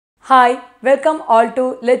Hi welcome all to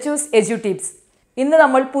Lechu's എജു tips. ഇന്ന്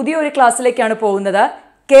നമ്മൾ പുതിയൊരു ക്ലാസ്സിലേക്കാണ് പോകുന്നത്.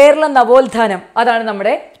 കേരള നവോത്ഥാനം അതാണ്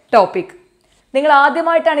നമ്മുടെ ടോപ്പിക്. നിങ്ങൾ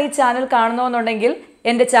ആദ്യമായിട്ടാണ് ഈ ചാനൽ കാണുന്നതെന്നുണ്ടെങ്കിൽ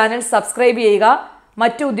എൻ്റെ ചാനൽ സബ്സ്ക്രൈബ് ചെയ്യുക,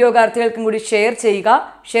 മറ്റു ഉദ്യോഗാർത്ഥികൾക്കും കൂടി ഷെയർ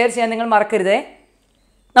ചെയ്യാൻ നിങ്ങൾ മറക്കരുതേ.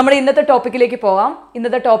 നമ്മുടെ ഇന്നത്തെ ടോപ്പിക്കിലേക്ക് പോകാം.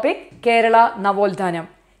 ഇന്നത്തെ ടോപ്പിക് കേരള നവോത്ഥാനം.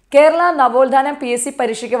 കേരള നവോത്ഥാനം PSC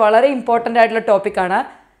പരീക്ഷയ്ക്ക് വളരെ ഇമ്പോർട്ടൻ്റ് ആയിട്ടുള്ള ടോപ്പിക്കാണ്.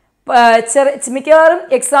 മിക്കവാറും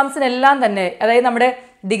എക്സാംസിനെല്ലാം തന്നെ, അതായത് നമ്മുടെ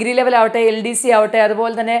ഡിഗ്രി ലെവൽ ആവട്ടെ, LDC ആവട്ടെ,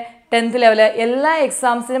 അതുപോലെ തന്നെ 10th ലെവൽ, എല്ലാ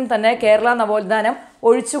എക്സാംസിനും തന്നെ കേരള നവോത്ഥാനം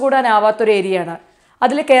ഒഴിച്ചുകൂടാനാവാത്തൊരു ഏരിയയാണ്.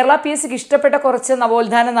 അതിൽ കേരള PSCക്ക് ഇഷ്ടപ്പെട്ട കുറച്ച്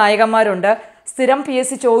നവോത്ഥാന നായകന്മാരുണ്ട്, സ്ഥിരം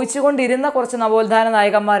PSC ചോദിച്ചുകൊണ്ടിരുന്ന കുറച്ച് നവോത്ഥാന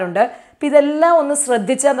നായകന്മാരുണ്ട്. അപ്പം ഇതെല്ലാം ഒന്ന്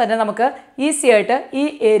ശ്രദ്ധിച്ചാൽ തന്നെ നമുക്ക് ഈസി ആയിട്ട് ഈ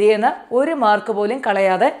ഏരിയയിൽ നിന്ന് ഒരു മാർക്ക് പോലും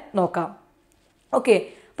കളയാതെ നോക്കാം. ഓക്കെ,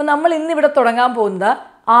 അപ്പം നമ്മൾ ഇന്നിവിടെ തുടങ്ങാൻ പോകുന്നത്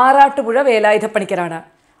ആറാട്ടുപുഴ വേലായുധ പണിക്കരാണ്.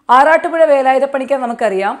 ആറാട്ടുപുഴ വേലായുധ പണിക്കർ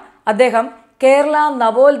നമുക്കറിയാം, അദ്ദേഹം കേരള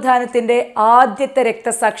നവോത്ഥാനത്തിൻ്റെ ആദ്യത്തെ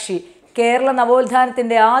രക്തസാക്ഷി, കേരള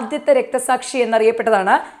നവോത്ഥാനത്തിൻ്റെ ആദ്യത്തെ രക്തസാക്ഷി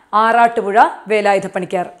എന്നറിയപ്പെട്ടതാണ് ആറാട്ടുപുഴ വേലായുധ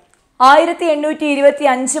പണിക്കർ.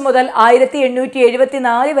 1825 മുതൽ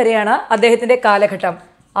 1874 വരെയാണ് അദ്ദേഹത്തിൻ്റെ കാലഘട്ടം.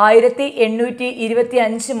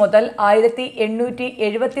 1825 മുതൽ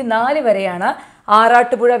 1874 വരെയാണ്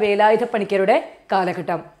ആറാട്ടുപുഴ വേലായുധ പണിക്കരുടെ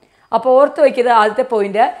കാലഘട്ടം. അപ്പോൾ ഓർത്ത് വയ്ക്കുന്നത് ആദ്യത്തെ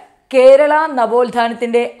പോയിന്റ്, കേരള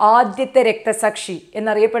നവോത്ഥാനത്തിൻ്റെ ആദ്യത്തെ രക്തസാക്ഷി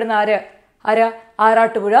എന്നറിയപ്പെടുന്ന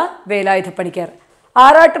ആറാട്ടുപുഴ വേലായുധ പണിക്കർ.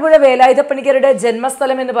 ആറാട്ടുപുഴ വേലായുധ പണിക്കരുടെ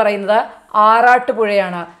ജന്മസ്ഥലം എന്ന് പറയുന്നത്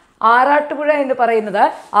ആറാട്ടുപുഴയാണ്. ആറാട്ടുപുഴ എന്ന് പറയുന്നത്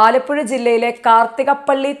ആലപ്പുഴ ജില്ലയിലെ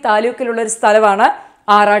കാർത്തികപ്പള്ളി താലൂക്കിലുള്ള ഒരു സ്ഥലമാണ്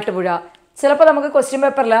ആറാട്ടുപുഴ. ചിലപ്പോൾ നമുക്ക് ക്വസ്റ്റ്യൻ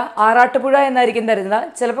പേപ്പറിൽ ആറാട്ടുപുഴ എന്നായിരിക്കും തരുന്നത്,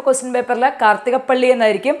 ചിലപ്പോൾ ക്വസ്റ്റ്യൻ പേപ്പറിൽ കാർത്തികപ്പള്ളി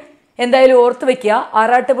എന്നായിരിക്കും. എന്തായാലും ഓർത്ത് വയ്ക്കുക,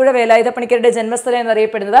 ആറാട്ടുപുഴ വേലായുധ പണിക്കരുടെ ജന്മസ്ഥലം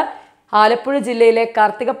എന്നറിയപ്പെടുന്നത് ആലപ്പുഴ ജില്ലയിലെ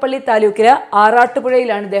കാർത്തികപ്പള്ളി താലൂക്കിലെ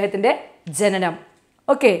ആറാട്ടുപുഴയിലാണ് ഇദ്ദേഹത്തിൻ്റെ ജനനം.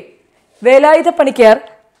 ഓക്കെ, വേലായുധ പണിക്കർ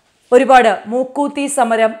ഒരുപാട് മൂക്കൂത്തി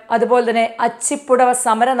സമരം, അതുപോലെ തന്നെ അച്ചിപ്പുടവ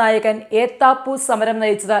സമരനായകൻ, ഏത്താപ്പൂ സമരം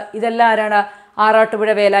നയിച്ചത്, ഇതെല്ലാം ആരാണ്? ആറാട്ടുപുഴ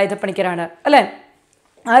വേലായുധ പണിക്കരാണ്, അല്ലേ?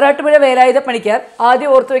 ആറാട്ടുപുഴ വേലായുധ പണിക്കർ ആദ്യം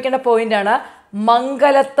ഓർത്തു വയ്ക്കേണ്ട പോയിന്റാണ്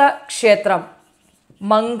മംഗലത്ത് ക്ഷേത്രം.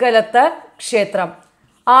 മംഗലത്ത് ക്ഷേത്രം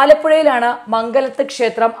ആലപ്പുഴയിലാണ്. മംഗലത്ത്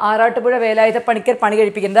ക്ഷേത്രം ആറാട്ടുപുഴ വേലായുധ പണിക്കർ പണി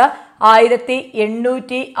കഴിപ്പിക്കുന്നത്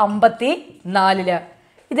 1854.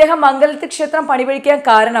 ഇദ്ദേഹം മംഗലത്ത് ക്ഷേത്രം പണിപഴിക്കാൻ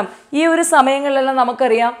കാരണം, ഈ ഒരു സമയങ്ങളിലെല്ലാം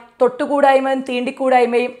നമുക്കറിയാം തൊട്ടുകൂടായ്മയും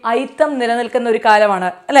തീണ്ടിക്കൂടായ്മയും ഐത്തം നിലനിൽക്കുന്ന ഒരു കാലമാണ്,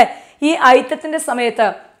 അല്ലെ? ഈ ഐത്തത്തിന്റെ സമയത്ത്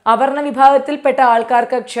അവർണ വിഭാഗത്തിൽപ്പെട്ട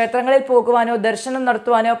ആൾക്കാർക്ക് ക്ഷേത്രങ്ങളിൽ പോകുവാനോ ദർശനം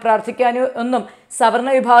നടത്തുവാനോ പ്രാർത്ഥിക്കാനോ ഒന്നും സവർണ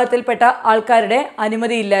വിഭാഗത്തിൽപ്പെട്ട ആൾക്കാരുടെ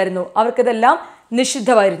അനുമതിയില്ലായിരുന്നു. അവർക്കിതെല്ലാം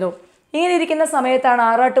നിഷിദ്ധമായിരുന്നു. ഇങ്ങനെ ഇരിക്കുന്ന സമയത്താണ്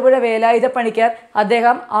ആറാട്ടുപുഴ വേലായുധ പണിക്കർ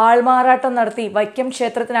അദ്ദേഹം ആൾമാറാട്ടം നടത്തി വൈക്കം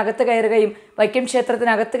ക്ഷേത്രത്തിനകത്ത് കയറുകയും, വൈക്കം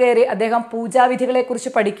ക്ഷേത്രത്തിനകത്ത് കയറി അദ്ദേഹം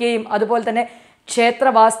പൂജാവിധികളെക്കുറിച്ച് പഠിക്കുകയും, അതുപോലെ തന്നെ ക്ഷേത്ര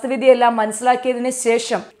വാസ്തുവിദ്യയെല്ലാം മനസ്സിലാക്കിയതിന്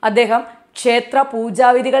ശേഷം അദ്ദേഹം ക്ഷേത്ര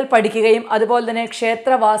പൂജാവിധികൾ പഠിക്കുകയും, അതുപോലെ തന്നെ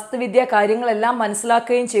ക്ഷേത്ര വാസ്തുവിദ്യ കാര്യങ്ങളെല്ലാം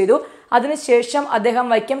മനസ്സിലാക്കുകയും ചെയ്തു. അതിനുശേഷം അദ്ദേഹം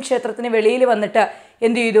വൈക്കം ക്ഷേത്രത്തിന് വെളിയിൽ വന്നിട്ട്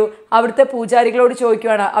എന്ത് ചെയ്തു? അവിടുത്തെ പൂജാരികളോട്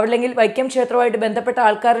ചോദിക്കുവാണ്, അല്ലെങ്കിൽ വൈക്കം ക്ഷേത്രവുമായിട്ട് ബന്ധപ്പെട്ട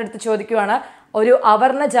ആൾക്കാരുടെ അടുത്ത് ചോദിക്കുവാണ്, ഒരു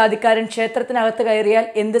അവർണ ജാതിക്കാരൻ ക്ഷേത്രത്തിനകത്ത് കയറിയാൽ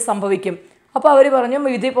എന്ത് സംഭവിക്കും? അപ്പോൾ അവർ പറഞ്ഞു,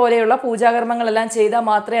 ഇതുപോലെയുള്ള പൂജാകർമ്മങ്ങളെല്ലാം ചെയ്താൽ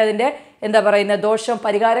മാത്രമേ അതിൻ്റെ ദോഷം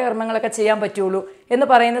പരിഹാര കർമ്മങ്ങളൊക്കെ ചെയ്യാൻ പറ്റുള്ളൂ എന്ന്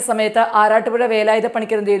പറയുന്ന സമയത്ത് ആറാട്ടുപുഴ വേലായുധ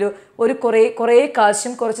പണിക്കർ എന്ത് ചെയ്തു? ഒരു കുറേ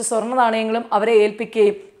കാശും കുറച്ച് സ്വർണ്ണ നാണയങ്ങളും അവരെ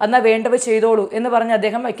ഏൽപ്പിക്കുകയും, എന്നാൽ വേണ്ടവ ചെയ്തോളൂ എന്ന് പറഞ്ഞ്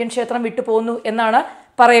അദ്ദേഹം വൈക്കം ക്ഷേത്രം വിട്ടു പോന്നു എന്നാണ്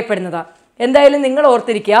പറയപ്പെടുന്നത്. എന്തായാലും നിങ്ങൾ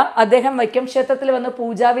ഓർത്തിരിക്കുക, അദ്ദേഹം വൈക്കം ക്ഷേത്രത്തിൽ വന്ന്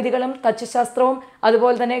പൂജാവിധികളും തച്ചുശാസ്ത്രവും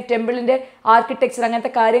അതുപോലെ തന്നെ ടെമ്പിളിൻ്റെ ആർക്കിടെക്ചർ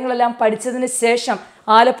അങ്ങനത്തെ കാര്യങ്ങളെല്ലാം പഠിച്ചതിന് ശേഷം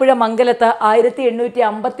ആലപ്പുഴ മംഗലത്ത്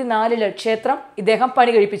 1854 ക്ഷേത്രം ഇദ്ദേഹം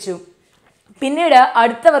പണി കഴിപ്പിച്ചു. പിന്നീട്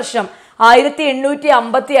അടുത്ത വർഷം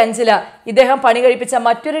 1855 ഇദ്ദേഹം പണി കഴിപ്പിച്ച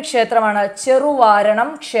മറ്റൊരു ക്ഷേത്രമാണ് ചെറുവാരണം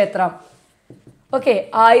ക്ഷേത്രം. ഓക്കെ,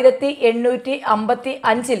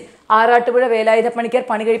 1855 ആറാട്ടുപുഴ വേലായുധ പണിക്കർ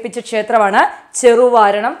പണി കഴിപ്പിച്ച ക്ഷേത്രമാണ്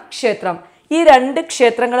ചെറുവാരണം ക്ഷേത്രം. ഈ രണ്ട്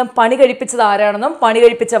ക്ഷേത്രങ്ങളും പണി കഴിപ്പിച്ചത് ആരാണെന്നും പണി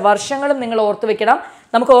കഴിപ്പിച്ച വർഷങ്ങളും നിങ്ങൾ ഓർത്തു വെക്കണം.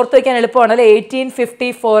 നമുക്ക് ഓർത്തു വയ്ക്കാൻ എളുപ്പമാണ്, അല്ലെ?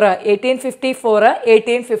 1854,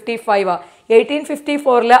 1855.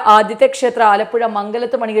 1854 ആദ്യത്തെ ക്ഷേത്രം ആലപ്പുഴ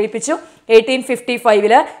മംഗലത്ത് പണി കഴിപ്പിച്ചു.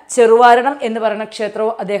 1855 ചെറുവാരണം എന്ന് പറയുന്ന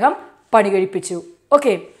ക്ഷേത്രവും അദ്ദേഹം പണി കഴിപ്പിച്ചു.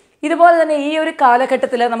 ഓക്കെ, ഇതുപോലെ തന്നെ ഈ ഒരു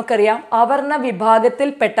കാലഘട്ടത്തിൽ നമുക്കറിയാം അവർണ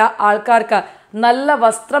വിഭാഗത്തിൽപ്പെട്ട ആൾക്കാർക്ക് നല്ല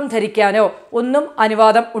വസ്ത്രം ധരിക്കാനോ ഒന്നും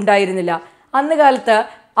അനുവാദം ഉണ്ടായിരുന്നില്ല. അന്ന് കാലത്ത്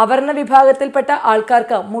അവർണ വിഭാഗത്തിൽപ്പെട്ട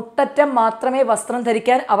ആൾക്കാർക്ക് മുട്ടറ്റം മാത്രമേ വസ്ത്രം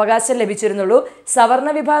ധരിക്കാൻ അവകാശം ലഭിച്ചിരുന്നുള്ളൂ. സവർണ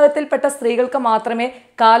വിഭാഗത്തിൽപ്പെട്ട സ്ത്രീകൾക്ക് മാത്രമേ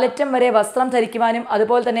കാലറ്റം വരെ വസ്ത്രം ധരിക്കുവാനും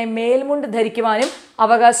അതുപോലെ തന്നെ മേൽമുണ്ട് ധരിക്കുവാനും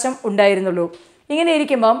അവകാശം ഉണ്ടായിരുന്നുള്ളൂ. ഇങ്ങനെ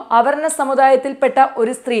ഇരിക്കുമ്പം അവർണ സമുദായത്തിൽപ്പെട്ട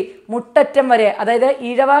ഒരു സ്ത്രീ മുട്ടറ്റം വരെ, അതായത്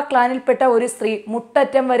ഈഴവ ക്ലാനിൽപ്പെട്ട ഒരു സ്ത്രീ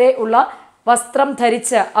മുട്ടറ്റം വരെ ഉള്ള വസ്ത്രം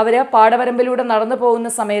ധരിച്ച് അവർ പാടവരമ്പിലൂടെ നടന്നു പോകുന്ന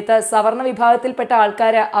സമയത്ത് സവർണ വിഭാഗത്തിൽപ്പെട്ട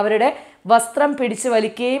ആൾക്കാർ അവരുടെ വസ്ത്രം പിടിച്ചു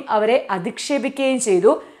വലിക്കുകയും അവരെ അധിക്ഷേപിക്കുകയും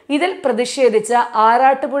ചെയ്തു. ഇതിൽ പ്രതിഷേധിച്ച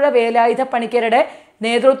ആറാട്ടുപുഴ വേലായുധ പണിക്കരുടെ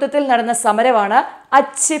നേതൃത്വത്തിൽ നടന്ന സമരമാണ്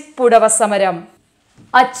അച്ചിപ്പുടവ സമരം.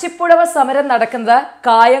 അച്ചിപ്പുടവ സമരം നടക്കുന്നത്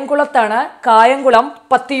കായംകുളത്താണ്. കായംകുളം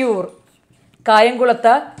പത്തിയൂർ,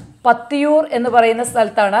 കായംകുളത്ത് പത്തിയൂർ എന്ന് പറയുന്ന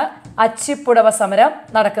സ്ഥലത്താണ് അച്ചിപ്പുടവ സമരം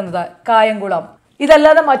നടക്കുന്നത്. കായംകുളം.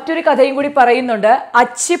 ഇതല്ലാതെ മറ്റൊരു കഥയും കൂടി പറയുന്നുണ്ട്.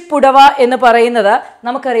 അച്ചിപ്പുടവ എന്ന് പറയുന്നത്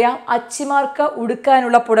നമുക്കറിയാം അച്ചിമാർക്ക്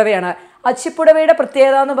ഉടുക്കാനുള്ള പുടവയാണ്. അച്ചിപ്പുടവയുടെ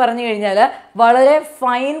പ്രത്യേകത എന്ന് പറഞ്ഞു കഴിഞ്ഞാൽ വളരെ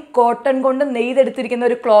ഫൈൻ കോട്ടൺ കൊണ്ട് നെയ്തെടുത്തിരിക്കുന്ന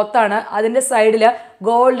ഒരു ക്ലോത്താണ്. അതിൻ്റെ സൈഡിൽ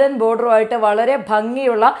ഗോൾഡൻ ബോർഡറുമായിട്ട് വളരെ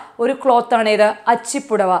ഭംഗിയുള്ള ഒരു ക്ലോത്താണ് ഇത്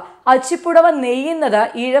അച്ചിപ്പുടവ. അച്ചിപ്പുടവ നെയ്യുന്നത്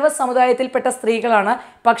ഈഴവ സമുദായത്തിൽപ്പെട്ട സ്ത്രീകളാണ്.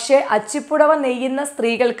 പക്ഷേ അച്ചിപ്പുടവ നെയ്യുന്ന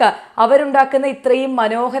സ്ത്രീകൾക്ക് അവരുണ്ടാക്കുന്ന ഇത്രയും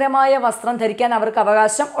മനോഹരമായ വസ്ത്രം ധരിക്കാൻ അവർക്ക്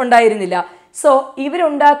അവകാശം ഉണ്ടായിരുന്നില്ല. സോ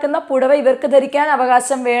ഇവരുണ്ടാക്കുന്ന പുടവ ഇവർക്ക് ധരിക്കാൻ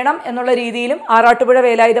അവകാശം വേണം എന്നുള്ള രീതിയിലും ആറാട്ടുപുഴ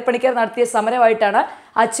വേലായുധ പണിക്കർ നടത്തിയ സമരമായിട്ടാണ്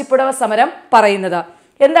അച്ചിപ്പുടവ സമരം പറയുന്നത്.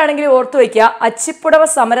 എന്താണെങ്കിലും ഓർത്തു വയ്ക്കുക, അച്ചിപ്പുടവ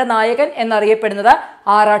സമര നായകൻ എന്നറിയപ്പെടുന്നത്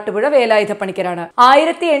ആറാട്ടുപുഴ വേലായുധ പണിക്കരാണ്.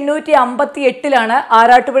 1858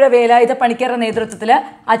 ആറാട്ടുപുഴ വേലായുധ പണിക്കരുടെ നേതൃത്വത്തിൽ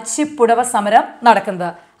അച്ചിപ്പുടവ സമരം നടക്കുന്നത്.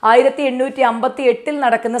 1858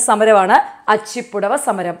 നടക്കുന്ന സമരമാണ് അച്ചിപ്പുടവ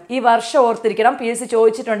സമരം. ഈ വർഷം ഓർത്തിരിക്കണം. PSC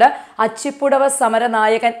ചോദിച്ചിട്ടുണ്ട് അച്ചിപ്പുടവ സമര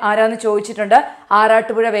നായകൻ ആരാന്ന് ചോദിച്ചിട്ടുണ്ട്.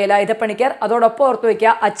 ആറാട്ടുപുഴ വേലായുധ പണിക്കർ. അതോടൊപ്പം ഓർത്തു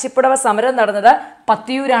വയ്ക്കുക, അച്ചിപ്പുടവ സമരം നടന്നത്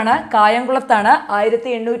പത്തിയൂരാണ്, കായംകുളത്താണ്.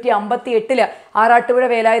 1858 ആറാട്ടുപുഴ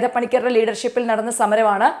വേലായുധ പണിക്കരുടെ ലീഡർഷിപ്പിൽ നടന്ന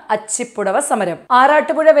സമരമാണ് അച്ചിപ്പുടവ സമരം.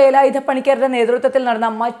 ആറാട്ടുപുഴ വേലായുധ പണിക്കരുടെ നേതൃത്വത്തിൽ നടന്ന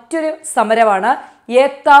മറ്റൊരു സമരമാണ്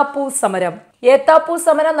ഏത്താപ്പൂ സമരം. ഏത്താപ്പൂ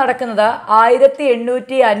സമരം നടക്കുന്നത്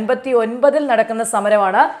 1859 നടക്കുന്ന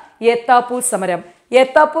സമരമാണ് ഏത്താപ്പൂ സമരം.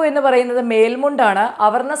 ഏത്താപ്പൂ എന്ന് പറയുന്നത് മേൽമുണ്ടാണ്.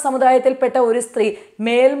 അവർണ സമുദായത്തിൽപ്പെട്ട ഒരു സ്ത്രീ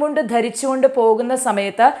മേൽമുണ്ട് ധരിച്ചുകൊണ്ട് പോകുന്ന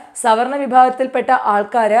സമയത്ത് സവർണ വിഭാഗത്തിൽപ്പെട്ട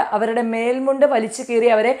ആൾക്കാർ അവരുടെ മേൽമുണ്ട് വലിച്ചു കീറി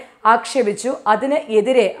അവരെ ആക്ഷേപിച്ചു. അതിന്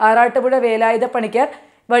എതിരെ ആറാട്ടുപുഴ വേലായുധ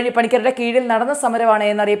പണിക്കരുടെ കീഴിൽ നടന്ന സമരമാണ്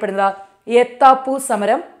എന്നറിയപ്പെടുന്നത് ഏത്താപ്പൂ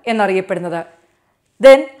സമരം എന്നറിയപ്പെടുന്നത്.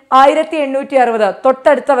 ദെൻ 1860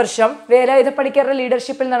 തൊട്ടടുത്ത വർഷം വേലായുധ പണിക്കരുടെ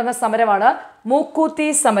ലീഡർഷിപ്പിൽ നടന്ന സമരമാണ് മൂക്കൂത്തി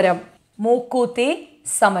സമരം. മൂക്കൂത്തി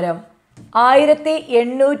സമരം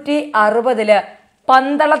 1860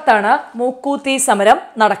 പന്തളത്താണ് മൂക്കൂത്തി സമരം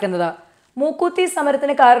നടക്കുന്നത്. മൂക്കൂത്തി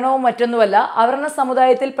സമരത്തിന് കാരണവും മറ്റൊന്നുമല്ല, അവർണ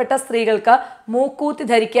സമുദായത്തിൽപ്പെട്ട സ്ത്രീകൾക്ക് മൂക്കൂത്തി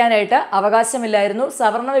ധരിക്കാനായിട്ട് അവകാശമില്ലായിരുന്നു.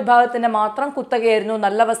 സവർണ വിഭാഗത്തിന്റെ മാത്രം കുത്തകയായിരുന്നു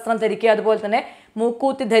നല്ല വസ്ത്രം ധരിക്കുക, അതുപോലെ തന്നെ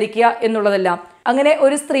മൂക്കൂത്തി ധരിക്കുക എന്നുള്ളതെല്ലാം. അങ്ങനെ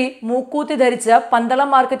ഒരു സ്ത്രീ മൂക്കൂത്തി ധരിച്ച് പന്തളം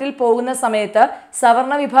മാർക്കറ്റിൽ പോകുന്ന സമയത്ത്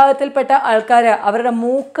സവർണ വിഭാഗത്തിൽപ്പെട്ട ആൾക്കാർ അവരുടെ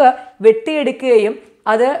മൂക്ക് വെട്ടിയെടുക്കുകയും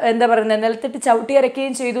അത് നിലത്തിട്ട്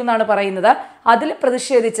ചവിട്ടിയരക്കുകയും ചെയ്തു എന്നാണ് പറയുന്നത്. അതിൽ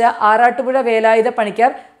പ്രതിഷേധിച്ച് ആറാട്ടുപുഴ വേലായുധ പണിക്കർ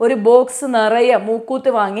ഒരു ബോക്സ് നിറയെ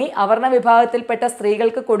മൂക്കൂത്ത് വാങ്ങി അവർണ വിഭാഗത്തിൽപ്പെട്ട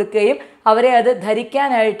സ്ത്രീകൾക്ക് കൊടുക്കുകയും അവരെ അത്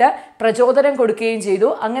ധരിക്കാനായിട്ട് പ്രചോദനം കൊടുക്കുകയും ചെയ്തു.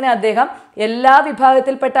 അങ്ങനെ അദ്ദേഹം എല്ലാ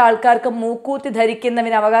വിഭാഗത്തിൽപ്പെട്ട ആൾക്കാർക്കും മൂക്കൂത്തി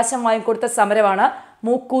ധരിക്കുന്നതിന് അവകാശം വാങ്ങിക്കൊടുത്ത സമരമാണ്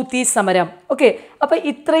മൂക്കൂത്തി സമരം. ഓക്കെ, അപ്പൊ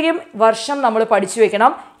ഇത്രയും വർഷം നമ്മൾ പഠിച്ചു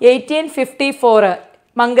വെക്കണം. 1854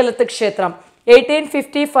 മംഗലത്ത് ക്ഷേത്രം,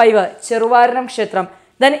 1855 ചെറുവാരണം ക്ഷേത്രം.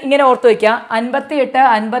 ദെൻ ഇങ്ങനെ ഓർത്തു വയ്ക്കുക, 58,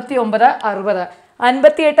 59, 60.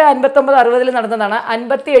 58, 59, 60 നടന്നതാണ്.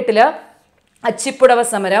 58 അച്ചിപ്പുടവ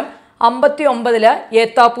സമരം, 59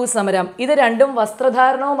 ഏത്താപ്പൂ സമരം. ഇത് രണ്ടും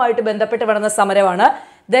വസ്ത്രധാരണവുമായിട്ട് ബന്ധപ്പെട്ട് നടന്ന സമരമാണ്.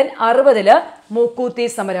 ദെൻ 60 മൂക്കൂത്തി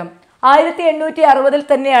സമരം. 1860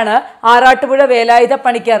 തന്നെയാണ് ആറാട്ടുപുഴ വേലായുധ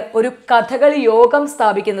പണിക്കർ ഒരു കഥകളി യോഗം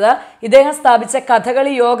സ്ഥാപിക്കുന്നത്. ഇദ്ദേഹം സ്ഥാപിച്ച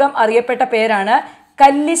കഥകളി യോഗം അറിയപ്പെട്ട പേരാണ്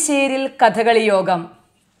കല്ലിശ്ശേരിൽ കഥകളി യോഗം.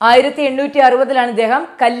 1860 ഇദ്ദേഹം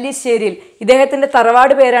കല്ലിശ്ശേരിൽ, ഇദ്ദേഹത്തിന്റെ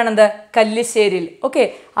തറവാട് പേരാണെന്ത്? കല്ലിശ്ശേരിൽ. ഓക്കെ,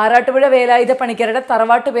 ആറാട്ടുപുഴ വേലായുധ പണിക്കരുടെ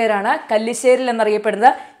തറവാട്ട് പേരാണ് കല്ലിശ്ശേരിൽ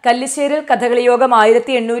എന്നറിയപ്പെടുന്നത്. കല്ലിശ്ശേരിൽ കഥകളി യോഗം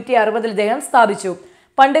 1860 ഇദ്ദേഹം സ്ഥാപിച്ചു.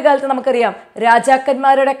 പണ്ട് കാലത്ത് നമുക്കറിയാം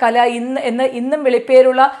രാജാക്കന്മാരുടെ കല ഇന്നും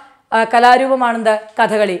വെളിപ്പേരുള്ള കലാരൂപമാണെന്ത്?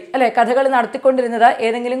 കഥകളി അല്ലെ. കഥകളി നടത്തിക്കൊണ്ടിരുന്നത്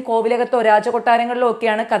ഏതെങ്കിലും കോവിലകത്തോ രാജകൊട്ടാരങ്ങളിലോ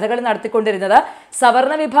ഒക്കെയാണ് കഥകളി നടത്തിക്കൊണ്ടിരുന്നത്.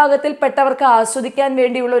 സവർണ വിഭാഗത്തിൽപ്പെട്ടവർക്ക് ആസ്വദിക്കാൻ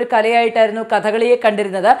വേണ്ടിയുള്ള ഒരു കലയായിട്ടായിരുന്നു കഥകളിയെ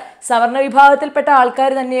കണ്ടിരുന്നത്. സവർണ വിഭാഗത്തിൽപ്പെട്ട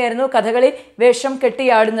ആൾക്കാർ തന്നെയായിരുന്നു കഥകളി വേഷം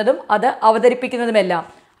കെട്ടിയാടുന്നതും അത് അവതരിപ്പിക്കുന്നതുമെല്ലാം.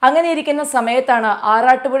 അങ്ങനെ ഇരിക്കുന്ന സമയത്താണ്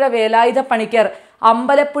ആറാട്ടുപുഴ വേലായുധ പണിക്കർ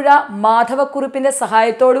അമ്പലപ്പുഴ മാധവക്കുറുപ്പിന്റെ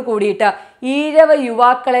സഹായത്തോടു കൂടിയിട്ട് ഈഴവ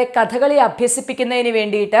യുവാക്കളെ കഥകളി അഭ്യസിപ്പിക്കുന്നതിന്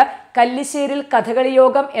വേണ്ടിയിട്ട് കല്ലിശ്ശേരിൽ കഥകളി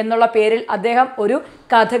യോഗം എന്നുള്ള പേരിൽ അദ്ദേഹം ഒരു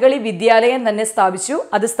കഥകളി വിദ്യാലയം തന്നെ സ്ഥാപിച്ചു.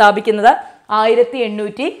 അത് സ്ഥാപിക്കുന്നത്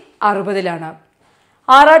 1860.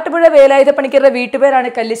 ആറാട്ടുപുഴ വേലായുധ പണിക്കരുടെ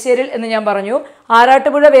വീട്ടുപേരാണ് കല്ലിശ്ശേരിൽ എന്ന് ഞാൻ പറഞ്ഞു.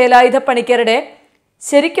 ആറാട്ടുപുഴ വേലായുധ പണിക്കരുടെ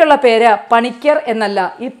ശരിക്കുള്ള പേര് പണിക്കർ എന്നല്ല.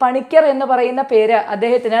 ഈ പണിക്കർ എന്ന് പറയുന്ന പേര്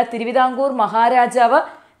അദ്ദേഹത്തിന് തിരുവിതാംകൂർ മഹാരാജാവ്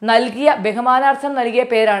ബഹുമാനാർത്ഥം നൽകിയ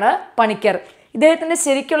പേരാണ് പണിക്കർ. ഇദ്ദേഹത്തിൻ്റെ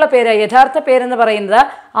ശരിക്കുള്ള പേര്, യഥാർത്ഥ പേരെന്ന് പറയുന്നത്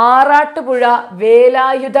ആറാട്ടുപുഴ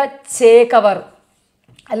വേലായുധ ചേകവർ,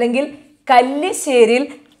 അല്ലെങ്കിൽ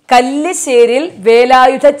കല്ലിശ്ശേരിൽ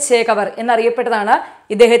വേലായുധ ചേകവർ എന്നറിയപ്പെട്ടതാണ്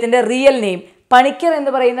ഇദ്ദേഹത്തിൻ്റെ റിയൽ നെയിം. പണിക്കർ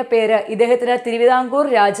എന്ന് പറയുന്ന പേര് ഇദ്ദേഹത്തിന് തിരുവിതാംകൂർ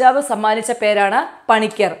രാജാവ് സമ്മാനിച്ച പേരാണ്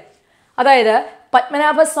പണിക്കർ. അതായത്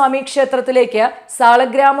പത്മനാഭസ്വാമി ക്ഷേത്രത്തിലേക്ക്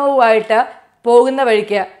സാളഗ്രാമവുമായിട്ട്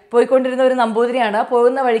പോയിക്കൊണ്ടിരുന്ന ഒരു നമ്പൂതിരിയാണ്.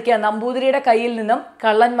 പോകുന്ന വഴിക്ക് നമ്പൂതിരിയുടെ കയ്യിൽ നിന്നും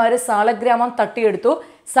കള്ളന്മാർ സാളഗ്രാമം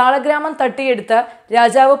തട്ടിയെടുത്ത്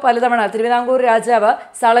രാജാവ് പലതവണ, തിരുവിതാംകൂർ രാജാവ്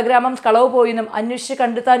സാളഗ്രാമം കളവ് പോയിന്നും അന്വേഷിച്ച്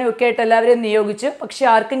കണ്ടെത്താനും ഒക്കെ ആയിട്ട് എല്ലാവരെയും നിയോഗിച്ചു. പക്ഷെ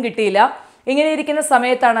ആർക്കും കിട്ടിയില്ല. ഇങ്ങനെ ഇരിക്കുന്ന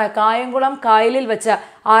സമയത്താണ് കായംകുളം കായലിൽ വെച്ച്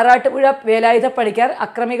ആറാട്ടുപുഴ വേലായുധ പണിക്കർ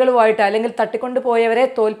അക്രമികളുമായിട്ട് അല്ലെങ്കിൽ തട്ടിക്കൊണ്ടുപോയവരെ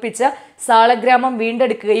തോൽപ്പിച്ച് സാളഗ്രാമം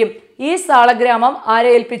വീണ്ടെടുക്കുകയും ഈ സാളഗ്രാമം ആരെ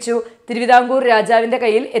ഏൽപ്പിച്ചു? തിരുവിതാംകൂർ രാജാവിൻ്റെ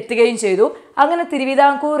കയ്യിൽ എത്തുകയും ചെയ്തു. അങ്ങനെ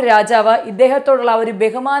തിരുവിതാംകൂർ രാജാവ് ഇദ്ദേഹത്തോടുള്ള ഒരു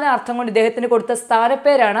ബഹുമാനാർത്ഥം കൊണ്ട് ഇദ്ദേഹത്തിന് കൊടുത്ത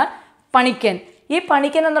സ്ഥാനപ്പേരാണ് പണിക്കൻ. ഈ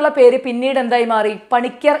പണിക്കൻ എന്നുള്ള പേര് പിന്നീട് എന്തായി മാറി?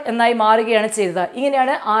 പണിക്കർ എന്നായി മാറുകയാണ് ചെയ്തത്.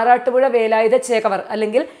 ഇങ്ങനെയാണ് ആറാട്ടുപുഴ വേലായുധ ചേകവർ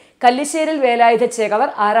അല്ലെങ്കിൽ കല്ലിശ്ശേരിൽ വേലായുധ ചേകവർ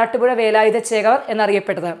ആറാട്ടുപുഴ വേലായുധ ചേകവർ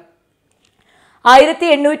എന്നറിയപ്പെട്ടത്.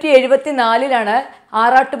 1874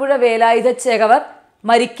 ആറാട്ടുപുഴ വേലായുധ ചേകവർ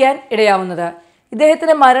മരിക്കാൻ ഇടയാവുന്നത്.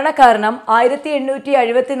 ഇദ്ദേഹത്തിന്റെ മരണകാരണം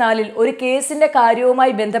 1874 ഒരു കേസിന്റെ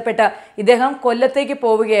കാര്യവുമായി ബന്ധപ്പെട്ട് ഇദ്ദേഹം കൊല്ലത്തേക്ക്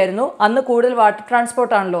പോവുകയായിരുന്നു. അന്ന് കൂടുതൽ വാട്ടർ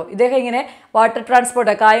ട്രാൻസ്പോർട്ട് ആണല്ലോ. ഇദ്ദേഹം ഇങ്ങനെ വാട്ടർ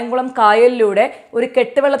ട്രാൻസ്പോർട്ട് കായംകുളം കായലിലൂടെ ഒരു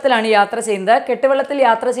കെട്ടുവെള്ളത്തിലാണ് യാത്ര ചെയ്യുന്നത്. കെട്ടുവെള്ളത്തിൽ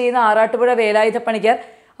യാത്ര ചെയ്യുന്ന ആറാട്ടുപുഴ വേലായുധ പണിക്കർ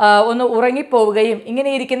ഒന്ന് ഉറങ്ങിപ്പോവുകയും ഇങ്ങനെ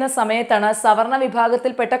ഇരിക്കുന്ന സമയത്താണ് സവർണ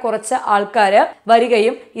വിഭാഗത്തിൽപ്പെട്ട കുറച്ച് ആൾക്കാർ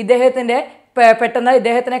വരികയും പെട്ടെന്ന്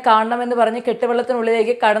ഇദ്ദേഹത്തിനെ കാണണമെന്ന് പറഞ്ഞ്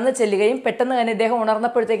കെട്ടുവെള്ളത്തിനുള്ളിലേക്ക് കടന്നു ചെല്ലുകയും പെട്ടെന്ന് തന്നെ ഇദ്ദേഹം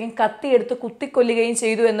ഉണർന്നപ്പോഴത്തേക്കും കത്തിയെടുത്ത് കുത്തിക്കൊല്ലുകയും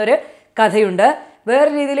ചെയ്തു എന്നൊരു കഥയുണ്ട്. വേറെ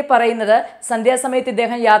രീതിയിൽ പറയുന്നത്, സന്ധ്യാസമയത്ത്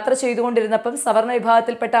ഇദ്ദേഹം യാത്ര ചെയ്തുകൊണ്ടിരുന്നപ്പം സവർണ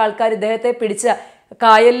വിഭാഗത്തിൽപ്പെട്ട ആൾക്കാർ ഇദ്ദേഹത്തെ പിടിച്ച്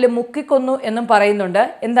കായലിൽ മുക്കിക്കൊന്നു എന്നും പറയുന്നുണ്ട്.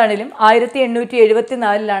 എന്താണെങ്കിലും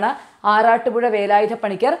 1874 ആറാട്ടുപുഴ വേലായുധ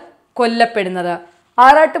പണിക്കർ കൊല്ലപ്പെടുന്നത്.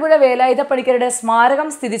 ആറാട്ടുപുഴ വേലായുധ പണിക്കരുടെ സ്മാരകം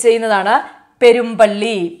സ്ഥിതി ചെയ്യുന്നതാണ്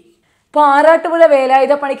പെരുമ്പള്ളി. അപ്പോൾ ആറാട്ടുപുഴ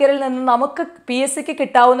വേലായുധ പണിക്കരിൽ നിന്ന് നമുക്ക് PSCക്ക്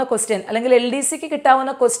കിട്ടാവുന്ന ക്വസ്റ്റ്യൻ അല്ലെങ്കിൽ LDCക്ക്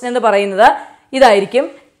കിട്ടാവുന്ന ക്വസ്റ്റ്യൻ എന്ന് പറയുന്നത് ഇതായിരിക്കും: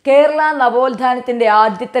 കേരള നവോത്ഥാനത്തിന്റെ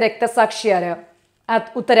ആദ്യത്തെ രക്തസാക്ഷിയാര്?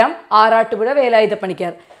 ഉത്തരം ആറാട്ടുപുഴ വേലായുധ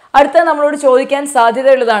പണിക്കർ. അടുത്ത നമ്മളോട് ചോദിക്കാൻ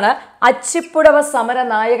സാധ്യതയുള്ളതാണ് അച്ചിപ്പുടവ സമര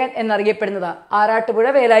നായകൻ എന്നറിയപ്പെടുന്നത് ആറാട്ടുപുഴ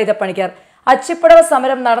വേലായുധ പണിക്കർ. അച്ചിപ്പുടവ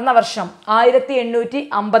സമരം നടന്ന വർഷം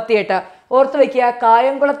 1858. ഓർത്തു വയ്ക്കുക,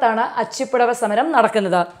 കായംകുളത്താണ് അച്ചിപ്പുടവ സമരം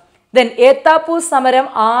നടക്കുന്നത്. ദെൻ ഏത്താപ്പൂസ് സമരം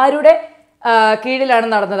ആരുടെ കീഴിലാണ്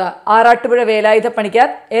നടന്നത്? ആറാട്ടുപുഴ വേലായുധ പണിക്കർ.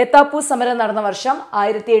 ഏത്താപ്പൂസ് സമരം നടന്ന വർഷം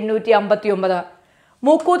 1859.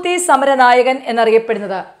 മൂക്കൂത്തി സമരനായകൻ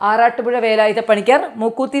എന്നറിയപ്പെടുന്നത് ആറാട്ടുപുഴ വേലായുധ പണിക്കർ.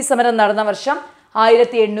 മൂക്കൂത്തി സമരം നടന്ന വർഷം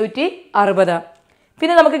 1860.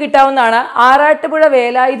 പിന്നെ നമുക്ക് കിട്ടാവുന്നതാണ് ആറാട്ടുപുഴ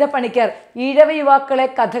വേലായുധ പണിക്കർ ഈഴവ യുവാക്കളെ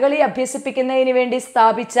കഥകളി അഭ്യസിപ്പിക്കുന്നതിന് വേണ്ടി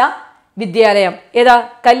സ്ഥാപിച്ച വിദ്യാലയം ഏതാ?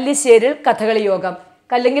 കല്ലിശ്ശേരിൽ കഥകളി യോഗം.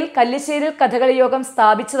 അല്ലെങ്കിൽ കല്ലിശ്ശേരിൽ കഥകളി യോഗം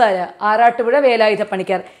സ്ഥാപിച്ചതാര്? ആറാട്ടുപുഴ വേലായുധ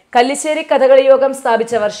പണിക്കർ. കല്ലിശ്ശേരി കഥകളി യോഗം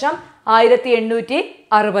സ്ഥാപിച്ച വർഷം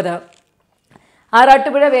 1860.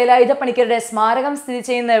 ആറാട്ടുപുഴ വേലായുധ പണിക്കരുടെ സ്മാരകം സ്ഥിതി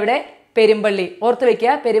ചെയ്യുന്ന എവിടെ? പെരുമ്പള്ളി. ഓർത്തു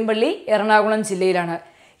വയ്ക്കുക, പെരുമ്പള്ളി എറണാകുളം ജില്ലയിലാണ്.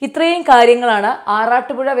 ഇത്രയും കാര്യങ്ങളാണ്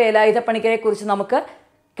ആറാട്ടുപുഴ വേലായുധ പണിക്കരെ കുറിച്ച് നമുക്ക്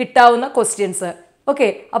കിട്ടാവുന്ന ക്വസ്റ്റ്യൻസ്. ഓക്കെ,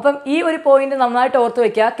 അപ്പം ഈ ഒരു പോയിന്റ് നന്നായിട്ട് ഓർത്തു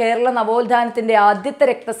വയ്ക്കുക. കേരള നവോത്ഥാനത്തിന്റെ ആദ്യത്തെ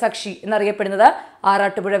രക്തസാക്ഷി എന്നറിയപ്പെടുന്നത്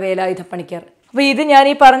ആറാട്ടുപുഴ വേലായുധ പണിക്കർ. അപ്പോൾ ഇത് ഞാൻ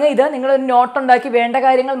ഈ പറഞ്ഞ ഇത് നിങ്ങളൊരു നോട്ട് ഉണ്ടാക്കി വേണ്ട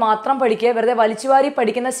കാര്യങ്ങൾ മാത്രം പഠിക്കുക. വെറുതെ വലിച്ചുവാരി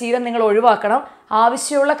പഠിക്കുന്ന ശീലം നിങ്ങൾ ഒഴിവാക്കണം.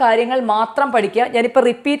 ആവശ്യമുള്ള കാര്യങ്ങൾ മാത്രം പഠിക്കുക. ഞാനിപ്പോൾ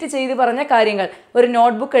റിപ്പീറ്റ് ചെയ്ത് പറഞ്ഞ കാര്യങ്ങൾ ഒരു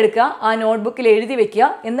നോട്ട്ബുക്ക് എടുക്കുക, ആ നോട്ട്ബുക്കിൽ എഴുതി വെക്കുക,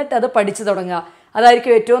 എന്നിട്ട് അത് പഠിച്ചു തുടങ്ങുക.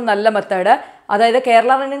 അതായിരിക്കും ഏറ്റവും നല്ല മെത്തേഡ്. അതായത്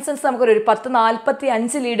കേരള റെനൈസൻസ് നമുക്കൊരു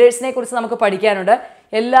 10-45 ലീഡേഴ്സിനെ കുറിച്ച് നമുക്ക് പഠിക്കാനുണ്ട്.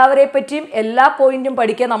 എല്ലാവരെ പറ്റിയും എല്ലാ പോയിന്റും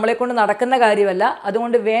പഠിക്കാൻ നമ്മളെ കൊണ്ട് നടക്കുന്ന കാര്യമല്ല.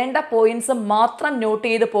 അതുകൊണ്ട് വേണ്ട പോയിന്റ്സ് മാത്രം നോട്ട്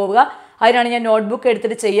ചെയ്ത് പോവുക. അതിനാണ് ഞാൻ നോട്ട്ബുക്ക്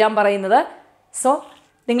എടുത്തിട്ട് ചെയ്യാൻ പറയുന്നത്. സോ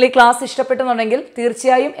നിങ്ങൾ ഈ ക്ലാസ് ഇഷ്ടപ്പെട്ടെന്നുണ്ടെങ്കിൽ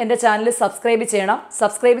തീർച്ചയായും എൻ്റെ ചാനൽ സബ്സ്ക്രൈബ് ചെയ്യണം.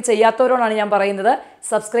 സബ്സ്ക്രൈബ് ചെയ്യാത്തവരോടാണ് ഞാൻ പറയുന്നത്.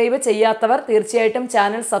 സബ്സ്ക്രൈബ് ചെയ്യാത്തവർ തീർച്ചയായിട്ടും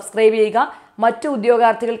ചാനൽ സബ്സ്ക്രൈബ് ചെയ്യുക. മറ്റു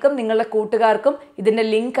ഉദ്യോഗാർത്ഥികൾക്കും നിങ്ങളുടെ കൂട്ടുകാർക്കും ഇതിൻ്റെ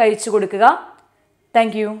ലിങ്ക് അയച്ചു കൊടുക്കുക.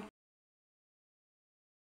 താങ്ക്